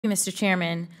Mr.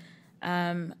 Chairman.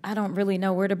 I don't really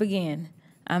know where to begin.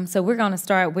 So we're going to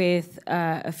start with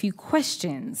a few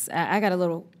questions. I got a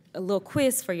little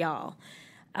quiz for y'all.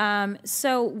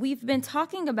 So we've been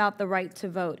talking about the right to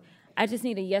vote. I just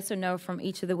need a yes or no from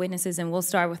each of the witnesses, and we'll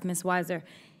start with Ms. Weiser.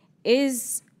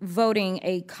 Is voting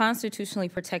a constitutionally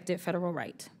protected federal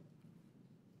right?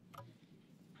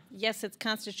 Yes, it's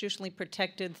constitutionally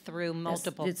protected through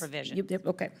multiple provisions.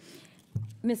 Okay.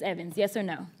 Ms. Evans, yes or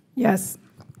no? Yes.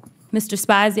 Mr.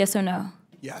 Spies, yes or no?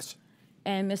 Yes.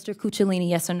 And Mr. Cucciolini,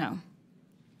 yes or no?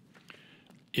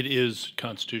 It is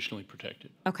constitutionally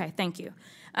protected. Okay, thank you.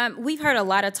 We've heard a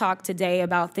lot of talk today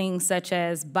about things such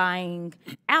as buying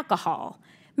alcohol.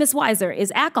 Ms. Weiser,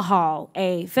 is alcohol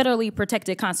a federally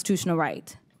protected constitutional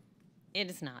right? It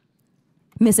is not.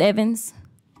 Ms. Evans?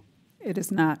 It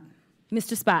is not.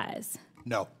 Mr. Spies?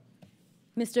 No.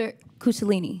 Mr.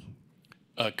 Cucciolini?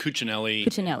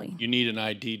 Cuccinelli, you need an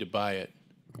ID to buy it,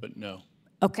 but no.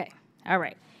 Okay, all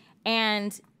right.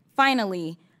 And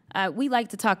finally, we like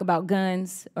to talk about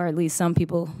guns, or at least some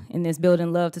people in this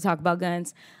building love to talk about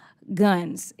guns.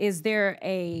 Guns, is there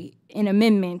an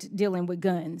amendment dealing with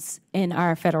guns in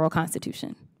our federal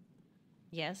Constitution?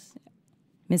 Yes.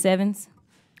 Ms. Evans?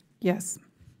 Yes.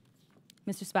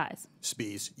 Mr. Spies?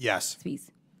 Spies, yes. Spies.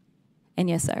 And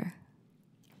yes, sir.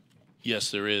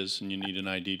 Yes, there is, and you need an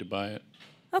ID to buy it.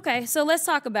 Okay, so let's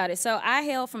talk about it. So I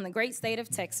hail from the great state of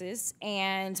Texas,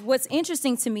 and what's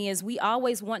interesting to me is we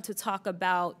always want to talk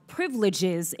about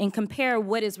privileges and compare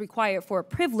what is required for a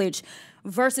privilege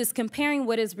versus comparing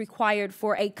what is required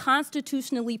for a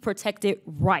constitutionally protected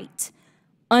right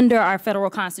under our federal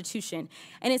Constitution.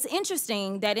 And it's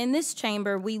interesting that in this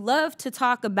chamber, we love to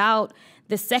talk about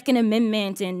the Second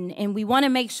Amendment, and we want to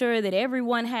make sure that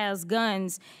everyone has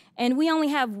guns, and we only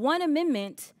have one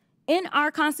amendment in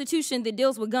our Constitution that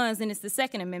deals with guns, and it's the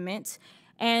Second Amendment.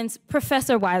 And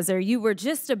Professor Weiser, you were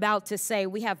just about to say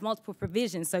we have multiple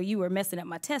provisions, so you were messing up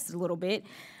my test a little bit.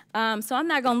 So I'm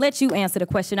not going to let you answer the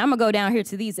question. I'm going to go down here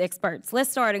to these experts.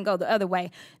 Let's start and go the other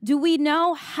way. Do we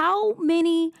know how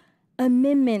many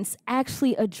amendments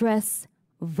actually address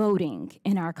voting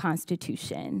in our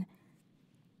Constitution?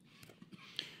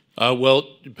 Well,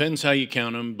 it depends how you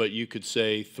count them, but you could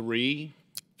say 3,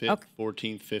 5th, Okay.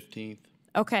 14th, 15th.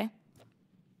 Okay.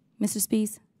 Mr.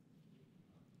 Spies?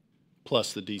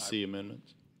 Plus the D.C.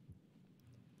 amendments.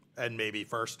 And maybe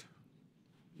first.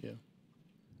 Yeah.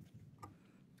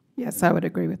 Yes, I would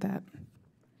agree with that.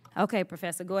 Okay,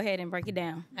 Professor, go ahead and break it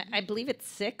down. I believe it's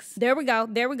 6. There we go.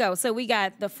 There we go. So we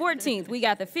got the 14th, we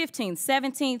got the 15th,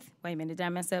 17th. Wait a minute, did I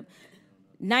mess up?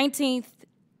 19th,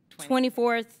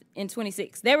 24th, and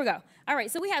 26th. There we go. All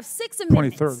right, so we have 6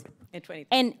 amendments. 23rd.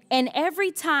 And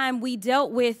every time we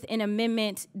dealt with an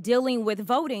amendment dealing with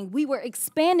voting, we were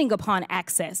expanding upon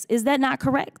access. Is that not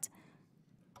correct?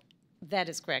 That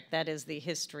is correct. That is the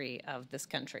history of this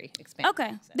country.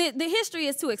 Okay. The history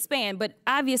is to expand, but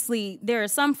obviously there are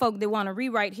some folk that want to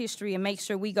rewrite history and make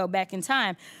sure we go back in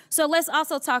time. So let's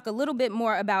also talk a little bit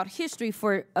more about history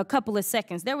for a couple of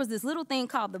seconds. There was this little thing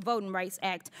called the Voting Rights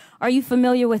Act. Are you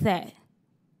familiar with that?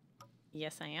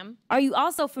 Yes, I am. Are you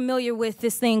also familiar with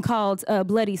this thing called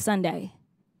Bloody Sunday?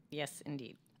 Yes,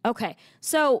 indeed. Okay.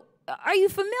 So are you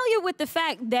familiar with the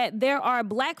fact that there are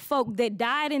black folk that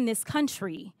died in this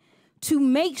country to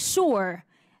make sure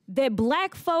that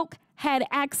black folk had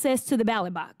access to the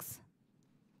ballot box?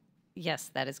 Yes,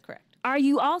 that is correct. Are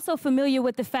you also familiar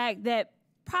with the fact that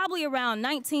probably around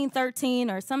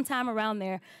 1913 or sometime around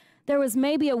there, there was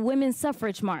maybe a women's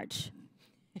suffrage march?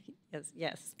 Yes,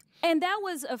 yes. And that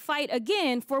was a fight,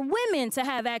 again, for women to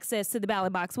have access to the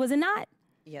ballot box, was it not?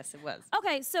 Yes, it was.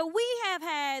 Okay, so we have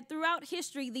had throughout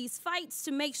history these fights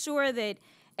to make sure that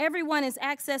everyone is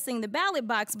accessing the ballot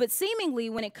box, but seemingly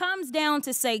when it comes down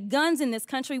to, say, guns in this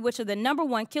country, which are the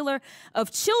 #1 killer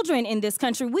of children in this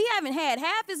country, we haven't had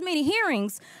half as many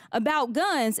hearings about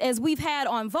guns as we've had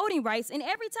on voting rights. And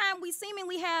every time we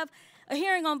seemingly have a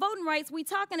hearing on voting rights, we're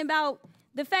talking about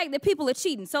the fact that people are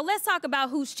cheating. So let's talk about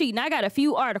who's cheating. I got a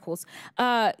few articles.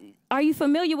 Are you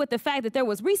familiar with the fact that there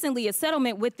was recently a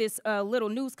settlement with this little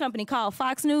news company called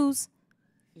Fox News?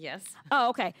 Yes. Oh,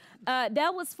 okay.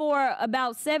 That was for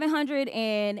about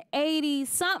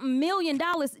 $780-something million.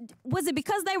 Was it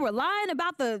because they were lying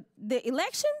about the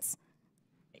elections?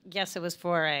 Yes, it was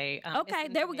for a... okay,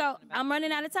 there we go. I'm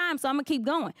running out of time, so I'm going to keep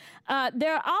going.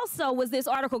 There also was this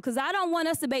article, because I don't want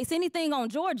us to base anything on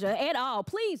Georgia at all.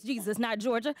 Please, Jesus, not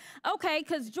Georgia. Okay,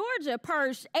 because Georgia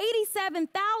purged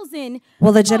 87,000...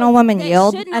 Will the gentlewoman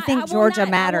yield? I think Georgia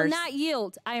matters. I will not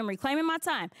yield. I am reclaiming my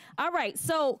time. All right,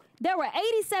 so there were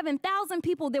 87,000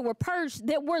 people that were purged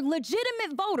that were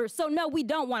legitimate voters. So, no, we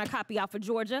don't want to copy off of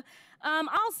Georgia.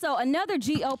 Also, another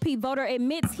GOP voter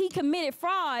admits he committed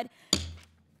fraud.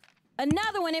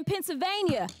 Another one in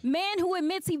Pennsylvania, man who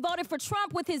admits he voted for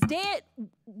Trump with his dead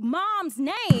mom's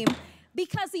name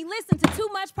because he listened to too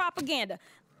much propaganda.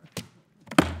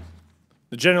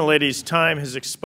 The gentlelady's time has expired.